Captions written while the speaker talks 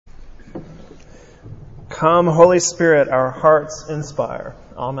Come, Holy Spirit, our hearts inspire.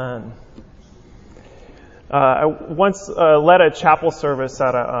 Amen. I once led a chapel service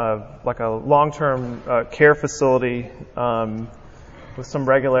at a long-term care facility with some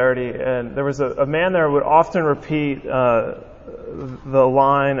regularity, and there was a man there who would often repeat the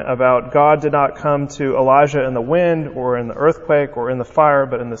line about God did not come to Elijah in the wind or in the earthquake or in the fire,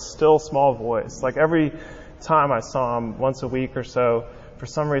 but in the still small voice. Like every time I saw him once a week or so, for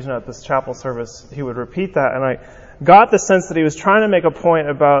some reason at this chapel service, he would repeat that, and I got the sense that he was trying to make a point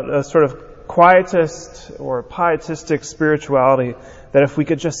about a sort of quietist or pietistic spirituality, that if we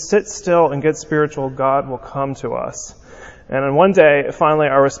could just sit still and get spiritual, God will come to us. And then one day, finally,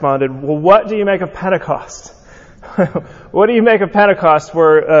 I responded, well, what do you make of Pentecost? What do you make of Pentecost,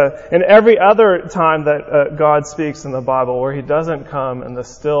 where in every other time that God speaks in the Bible, where he doesn't come in the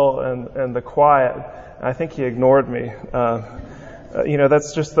still and the quiet? I think he ignored me.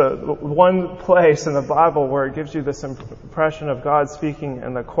 That's just the one place in the Bible where it gives you this impression of God speaking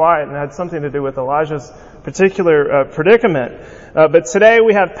in the quiet, and it had something to do with Elijah's particular predicament. But today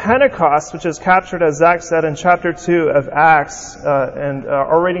we have Pentecost, which is captured, as Zach said, in chapter 2 of Acts, and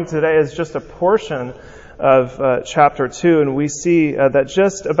our reading today is just a portion of chapter 2, and we see that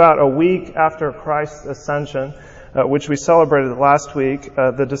just about a week after Christ's ascension, which we celebrated last week,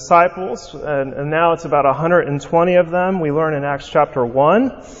 the disciples, and now it's about 120 of them, we learn in Acts chapter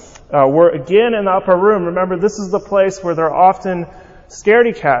 1, we're again in the upper room. Remember, this is the place where they're often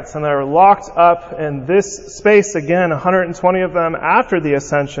scaredy cats, and they're locked up in this space again, 120 of them after the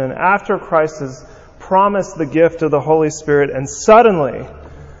ascension, after Christ has promised the gift of the Holy Spirit, and suddenly,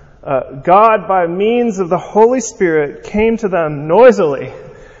 God, by means of the Holy Spirit, came to them noisily.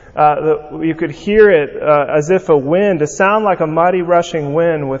 You could hear it as if a wind, a sound like a mighty rushing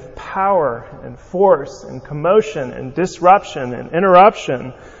wind with power and force and commotion and disruption and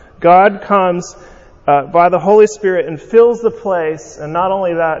interruption. God comes by the Holy Spirit and fills the place, and not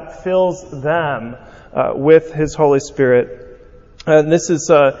only that, fills them with His Holy Spirit. And this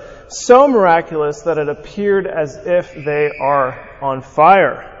is so miraculous that it appeared as if they are on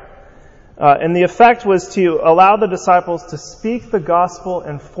fire. And the effect was to allow the disciples to speak the gospel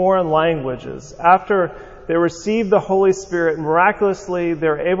in foreign languages. After they received the Holy Spirit, miraculously,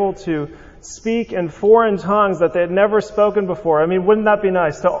 they're able to speak in foreign tongues that they had never spoken before. I mean, wouldn't that be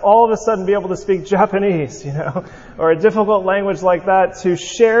nice to all of a sudden be able to speak Japanese, or a difficult language like that, to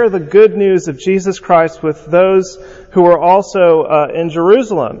share the good news of Jesus Christ with those who are also in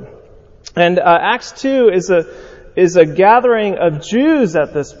Jerusalem. And Acts 2 is a gathering of Jews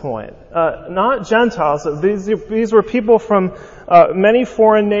at this point, not Gentiles. These were people from many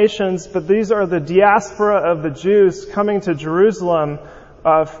foreign nations, but these are the diaspora of the Jews coming to Jerusalem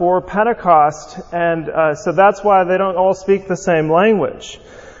for Pentecost, and so that's why they don't all speak the same language.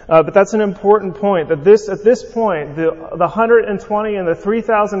 But that's an important point, that at this point, the 120 and the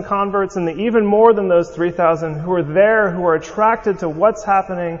 3,000 converts, and the even more than those 3,000 who are there, who are attracted to what's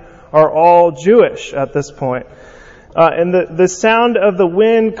happening, are all Jewish at this point. And the sound of the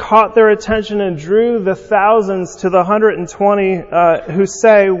wind caught their attention and drew the thousands to the 120 who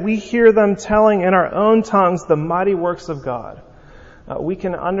say, we hear them telling in our own tongues the mighty works of God. We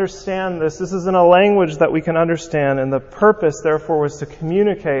can understand this. This is in a language that we can understand, and the purpose, therefore, was to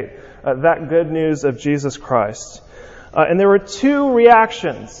communicate that good news of Jesus Christ. And there were two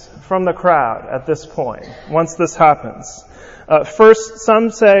reactions from the crowd at this point, once this happens. First, some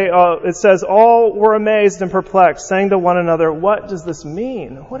say, it says, all were amazed and perplexed, saying to one another, what does this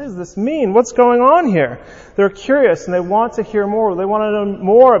mean? What does this mean? What's going on here? They're curious and they want to hear more. They want to know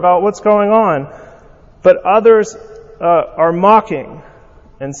more about what's going on. But others are mocking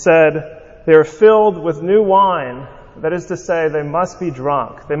and said they are filled with new wine. That is to say, they must be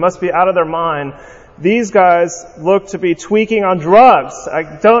drunk. They must be out of their mind. These guys look to be tweaking on drugs. I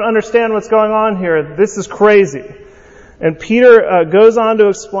don't understand what's going on here. This is crazy. And Peter goes on to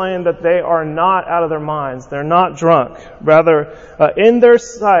explain that they are not out of their minds. They're not drunk. Rather, in their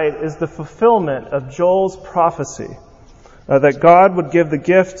sight is the fulfillment of Joel's prophecy, that God would give the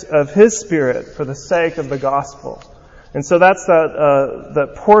gift of His Spirit for the sake of the gospel. And so that's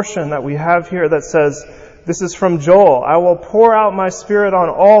that portion that we have here that says, this is from Joel, I will pour out my Spirit on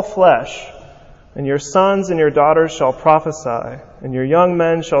all flesh, and your sons and your daughters shall prophesy, and your young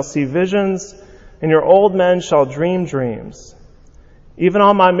men shall see visions, and your old men shall dream dreams. Even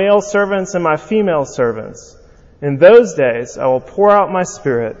on my male servants and my female servants. In those days I will pour out my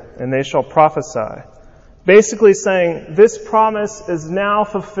Spirit, and they shall prophesy. Basically saying, this promise is now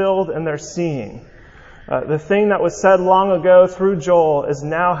fulfilled in their seeing. The thing that was said long ago through Joel is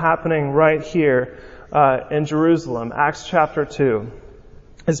now happening right here in Jerusalem. Acts chapter 2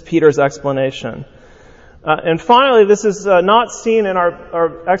 is Peter's explanation. And finally, this is not seen in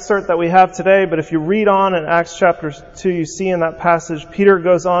our excerpt that we have today, but if you read on in Acts chapter 2, you see in that passage, Peter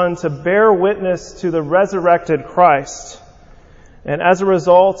goes on to bear witness to the resurrected Christ. And as a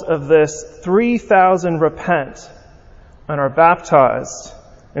result of this, 3,000 repent and are baptized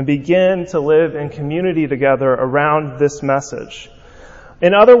and begin to live in community together around this message.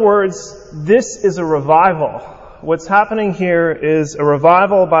 In other words, this is a revival. What's happening here is a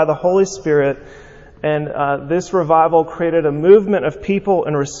revival by the Holy Spirit. And this revival created a movement of people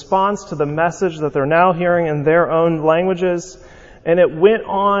in response to the message that they're now hearing in their own languages. And it went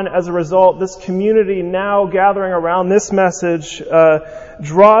on as a result. This community now gathering around this message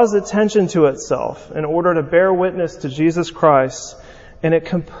draws attention to itself in order to bear witness to Jesus Christ. And it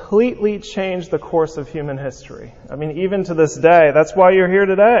completely changed the course of human history. I mean, even to this day. That's why you're here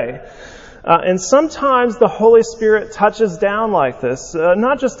today. And sometimes the Holy Spirit touches down like this,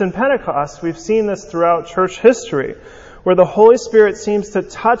 not just in Pentecost. We've seen this throughout church history, where the Holy Spirit seems to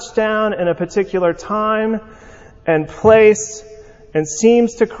touch down in a particular time and place and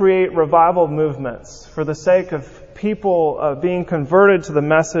seems to create revival movements for the sake of people being converted to the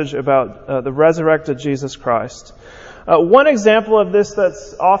message about the resurrected Jesus Christ. One example of this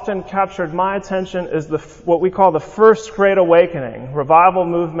that's often captured my attention is what we call the First Great Awakening, revival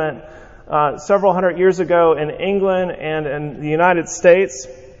movement several hundred years ago in England and in the United States.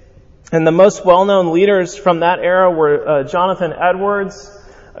 And the most well-known leaders from that era were Jonathan Edwards,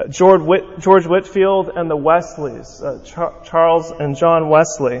 George Whitefield, and the Wesleys, Charles and John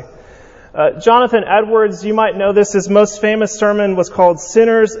Wesley. Jonathan Edwards, you might know this, his most famous sermon was called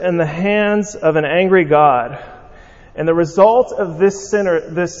Sinners in the Hands of an Angry God. And the result of this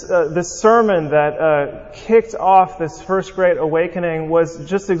sermon that kicked off this First Great Awakening was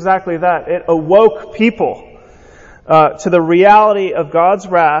just exactly that. It awoke people to the reality of God's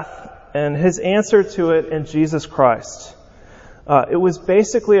wrath and His answer to it in Jesus Christ. It was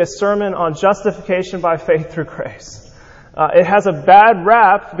basically a sermon on justification by faith through grace. It has a bad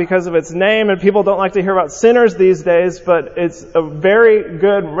rap because of its name, and people don't like to hear about sinners these days, but it's a very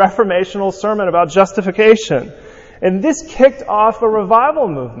good reformational sermon about justification. And this kicked off a revival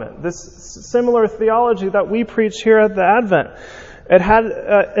movement, this similar theology that we preach here at the Advent. It had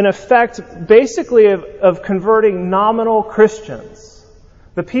an effect basically of converting nominal Christians.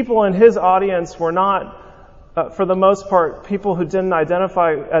 The people in his audience were not, for the most part, people who didn't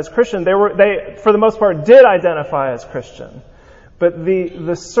identify as Christian. They for the most part, did identify as Christian. But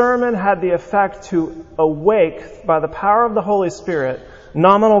the sermon had the effect to awake, by the power of the Holy Spirit,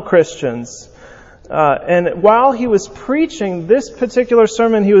 nominal Christians. And while he was preaching this particular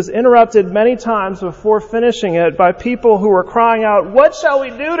sermon, he was interrupted many times before finishing it by people who were crying out, "What shall we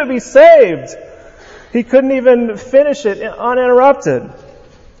do to be saved?" He couldn't even finish it uninterrupted.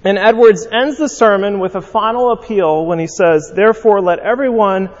 And Edwards ends the sermon with a final appeal when he says, "Therefore let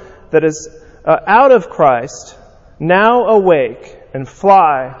everyone that is out of Christ now awake and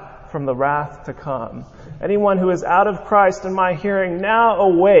fly from the wrath to come." Anyone who is out of Christ in my hearing, now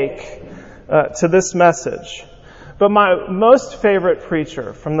awake to this message. But my most favorite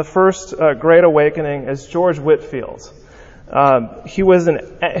preacher from the First Great Awakening is George Whitefield. He was an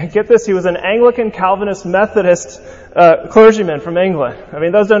Anglican Calvinist Methodist clergyman from England. I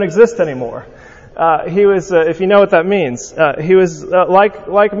mean, those don't exist anymore. He was, if you know what that means, he was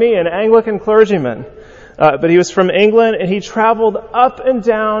like me, an Anglican clergyman. But he was from England, and he traveled up and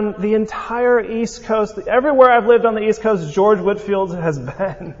down the entire East Coast. Everywhere I've lived on the East Coast, George Whitefield has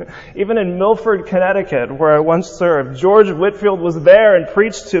been. Even in Milford, Connecticut, where I once served, George Whitefield was there and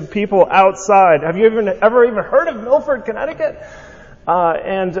preached to people outside. Have you ever even heard of Milford, Connecticut?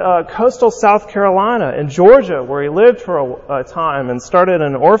 And coastal South Carolina and Georgia, where he lived for a time and started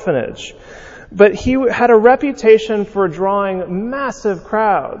an orphanage. But he had a reputation for drawing massive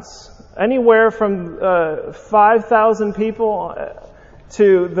crowds. Anywhere from 5,000 people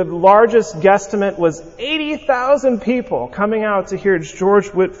to the largest guesstimate was 80,000 people coming out to hear George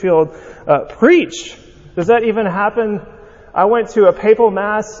Whitefield preach. Does that even happen? I went to a papal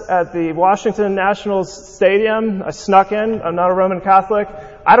mass at the Washington Nationals Stadium. I snuck in. I'm not a Roman Catholic.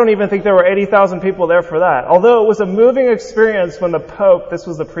 I don't even think there were 80,000 people there for that. Although it was a moving experience when the Pope, this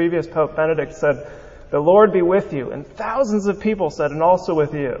was the previous Pope Benedict, said, "The Lord be with you." And thousands of people said, "And also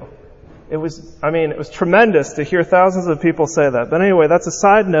with you." It was tremendous to hear thousands of people say that. But anyway, that's a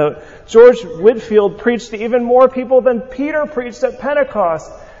side note. George Whitefield preached to even more people than Peter preached at Pentecost.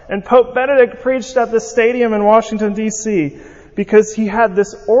 And Pope Benedict preached at the stadium in Washington, D.C. because he had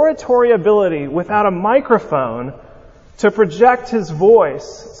this oratory ability without a microphone to project his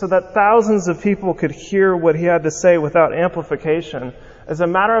voice so that thousands of people could hear what he had to say without amplification. As a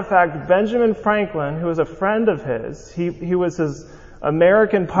matter of fact, Benjamin Franklin, who was a friend of his, he was his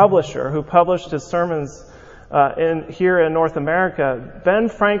American publisher who published his sermons here in North America. Ben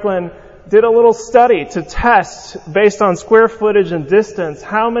Franklin did a little study to test, based on square footage and distance,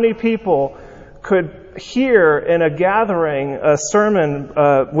 how many people could hear in a gathering a sermon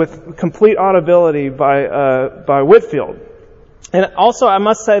with complete audibility by Whitefield. And also, I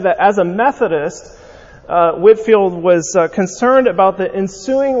must say that as a Methodist, Whitefield was concerned about the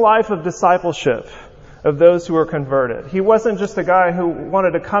ensuing life of discipleship of those who were converted. He wasn't just a guy who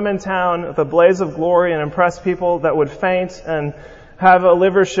wanted to come in town with a blaze of glory and impress people that would faint and have a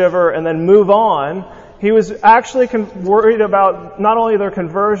liver shiver and then move on. He was actually worried about not only their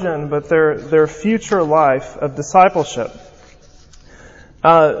conversion, but their future life of discipleship.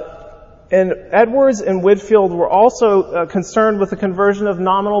 And Edwards and Whitefield were also concerned with the conversion of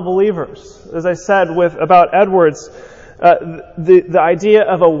nominal believers. As I said about Edwards, the idea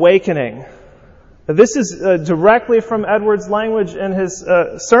of awakening. This is directly from Edwards' language in his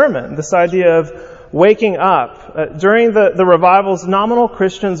sermon, this idea of waking up. During the revivals, nominal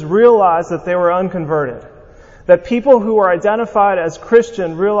Christians realized that they were unconverted. That people who were identified as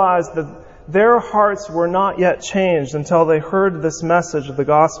Christian realized that their hearts were not yet changed until they heard this message of the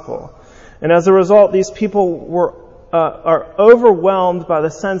gospel. And as a result, these people are overwhelmed by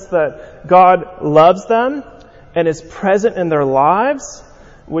the sense that God loves them and is present in their lives,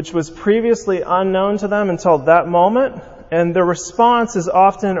 which was previously unknown to them until that moment. And the response is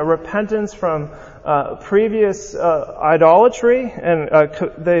often a repentance from previous idolatry and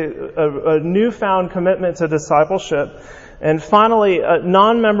a newfound commitment to discipleship. And finally,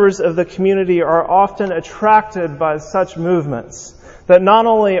 non-members of the community are often attracted by such movements. That not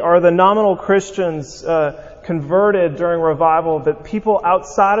only are the nominal Christians converted during revival, but people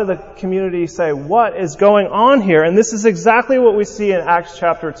outside of the community say, what is going on here? And this is exactly what we see in Acts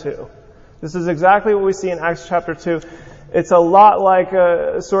chapter 2. This is exactly what we see in Acts chapter 2. It's a lot like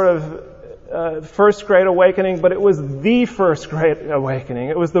a sort of first great awakening, but it was the first great awakening.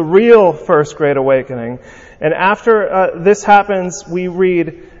 It was the real first great awakening. And after this happens, we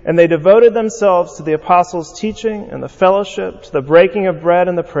read, and they devoted themselves to the apostles' teaching and the fellowship, to the breaking of bread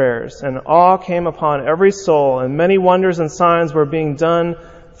and the prayers. And awe came upon every soul, and many wonders and signs were being done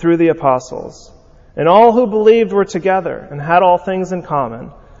through the apostles. And all who believed were together and had all things in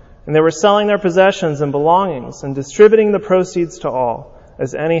common. And they were selling their possessions and belongings and distributing the proceeds to all,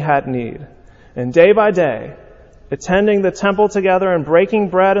 as any had need. And day by day, attending the temple together and breaking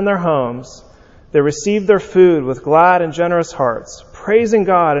bread in their homes, they received their food with glad and generous hearts, praising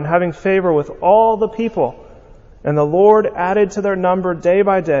God and having favor with all the people. And the Lord added to their number day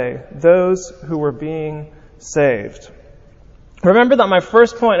by day those who were being saved. Remember that my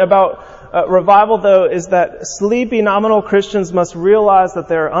first point about revival, though, is that sleepy nominal Christians must realize that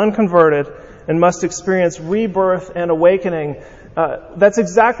they are unconverted and must experience rebirth and awakening. That's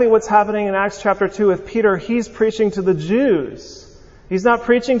exactly what's happening in Acts chapter 2 with Peter. He's preaching to the Jews. He's not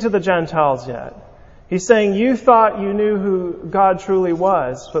preaching to the Gentiles yet. He's saying, you thought you knew who God truly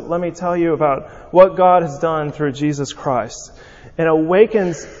was, but let me tell you about what God has done through Jesus Christ. And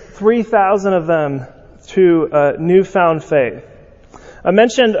awakens 3,000 of them to newfound faith. I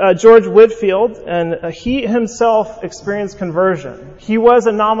mentioned George Whitefield, and he himself experienced conversion. He was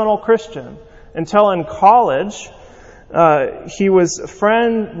a nominal Christian until in college. He was a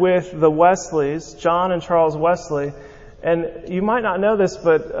friend with the Wesleys, John and Charles Wesley. And you might not know this,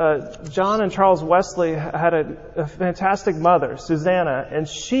 but John and Charles Wesley had a fantastic mother, Susanna, and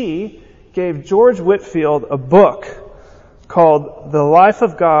she gave George Whitefield a book called The Life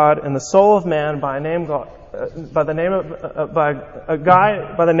of God and the Soul of Man by a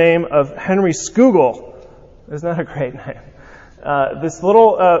guy by the name of Henry Scougal. Isn't that a great name? This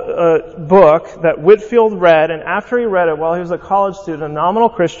little book that Whitefield read, and after he read it while he was a college student, a nominal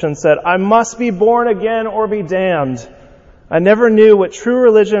Christian, said, I must be born again or be damned. I never knew what true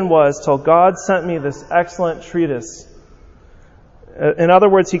religion was till God sent me this excellent treatise. In other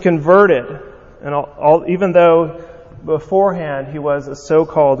words, he converted, and even though beforehand he was a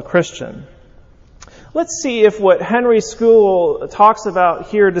so-called Christian. Let's see if what Henry Scougal talks about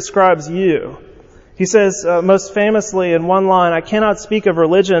here describes you. He says, most famously in one line, I cannot speak of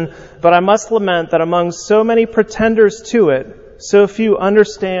religion, but I must lament that among so many pretenders to it, so few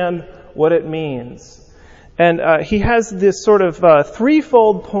understand what it means. And he has this sort of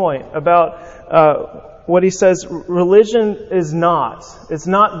threefold point about what he says religion is not. It's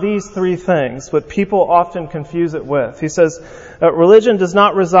not these three things, but people often confuse it with. He says religion does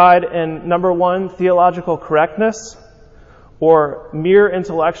not reside in, number one, theological correctness or mere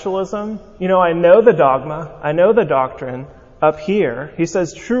intellectualism. You know, I know the dogma, I know the doctrine, up here. He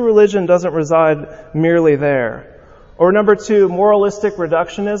says true religion doesn't reside merely there. Or number 2, moralistic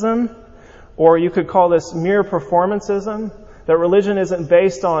reductionism, or you could call this mere performancism, that religion isn't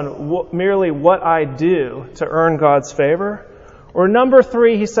based on merely what I do to earn God's favor. Or number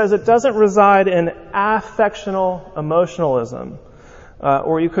 3, he says it doesn't reside in affectional emotionalism,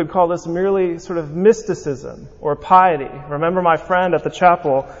 or you could call this merely sort of mysticism or piety. Remember my friend at the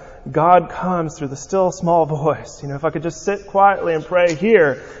chapel, God comes through the still small voice. If I could just sit quietly and pray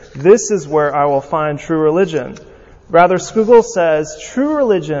here, this is where I will find true religion. Rather, Scougal says, true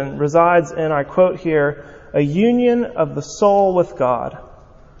religion resides in, I quote here, a union of the soul with God,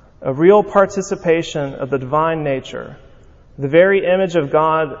 a real participation of the divine nature, the very image of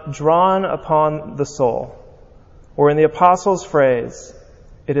God drawn upon the soul. Or in the Apostles' phrase,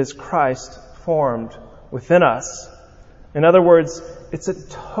 it is Christ formed within us. In other words, it's a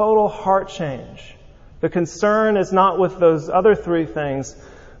total heart change. The concern is not with those other 3 things,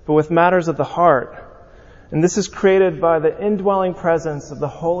 but with matters of the heart. And this is created by the indwelling presence of the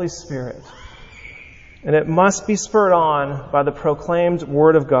Holy Spirit. And it must be spurred on by the proclaimed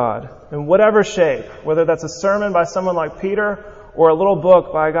Word of God, in whatever shape, whether that's a sermon by someone like Peter or a little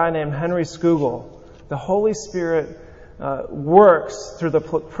book by a guy named Henry Scougal. The Holy Spirit works through the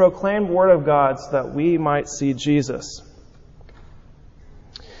proclaimed Word of God so that we might see Jesus.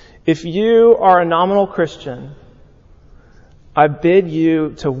 If you are a nominal Christian, I bid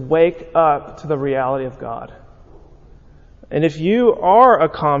you to wake up to the reality of God. And if you are a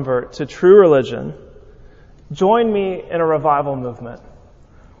convert to true religion, join me in a revival movement.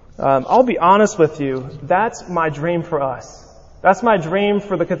 I'll be honest with you, that's my dream for us. That's my dream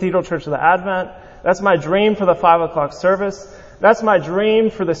for the Cathedral Church of the Advent. That's my dream for the 5 o'clock service. That's my dream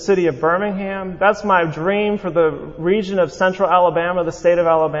for the city of Birmingham. That's my dream for the region of Central Alabama, the state of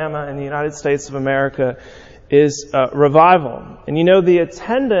Alabama, and the United States of America is revival. And the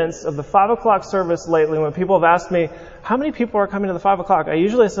attendance of the 5 o'clock service lately, when people have asked me, how many people are coming to the 5 o'clock? I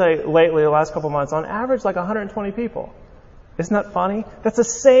usually say lately, the last couple of months, on average like 120 people. Isn't that funny? That's the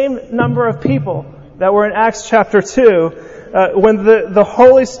same number of people that were in Acts chapter 2 when the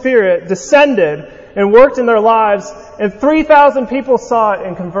Holy Spirit descended and worked in their lives, and 3,000 people saw it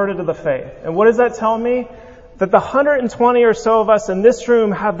and converted to the faith. And what does that tell me? That the 120 or so of us in this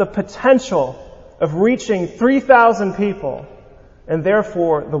room have the potential of reaching 3,000 people, and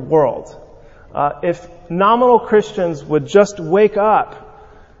therefore the world. If nominal Christians would just wake up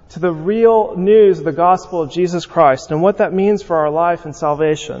to the real news of the gospel of Jesus Christ and what that means for our life and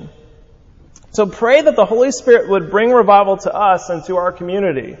salvation. So pray that the Holy Spirit would bring revival to us and to our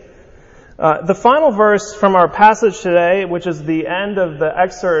community. The final verse from our passage today, which is the end of the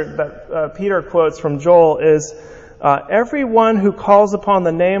excerpt that Peter quotes from Joel, is, everyone who calls upon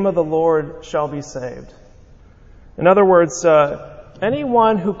the name of the Lord shall be saved. In other words,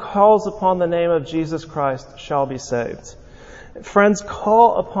 anyone who calls upon the name of Jesus Christ shall be saved. Friends,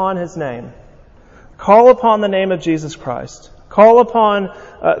 call upon His name. Call upon the name of Jesus Christ. Call upon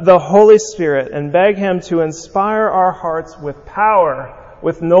the Holy Spirit and beg Him to inspire our hearts with power,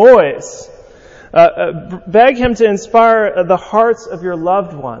 with noise. Beg Him to inspire the hearts of your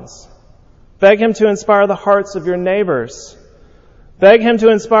loved ones. Beg Him to inspire the hearts of your neighbors. Beg Him to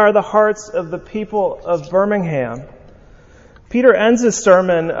inspire the hearts of the people of Birmingham. Peter ends his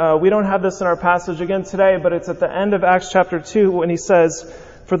sermon, we don't have this in our passage again today, but it's at the end of Acts chapter 2 when he says,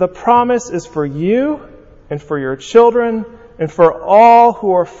 "For the promise is for you and for your children and for all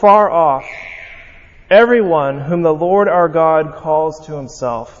who are far off, everyone whom the Lord our God calls to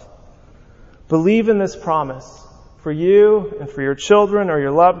Himself." Believe in this promise for you and for your children or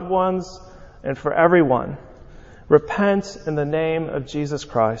your loved ones and for everyone. Repent in the name of Jesus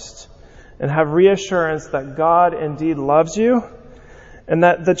Christ and have reassurance that God indeed loves you and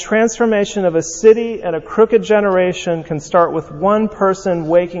that the transformation of a city and a crooked generation can start with one person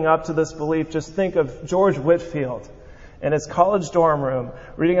waking up to this belief. Just think of George Whitefield in his college dorm room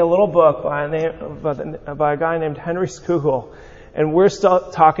reading a little book by a guy named Henry Scougal, and we're still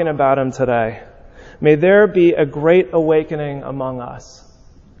talking about him today. May there be a great awakening among us.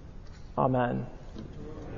 Amen.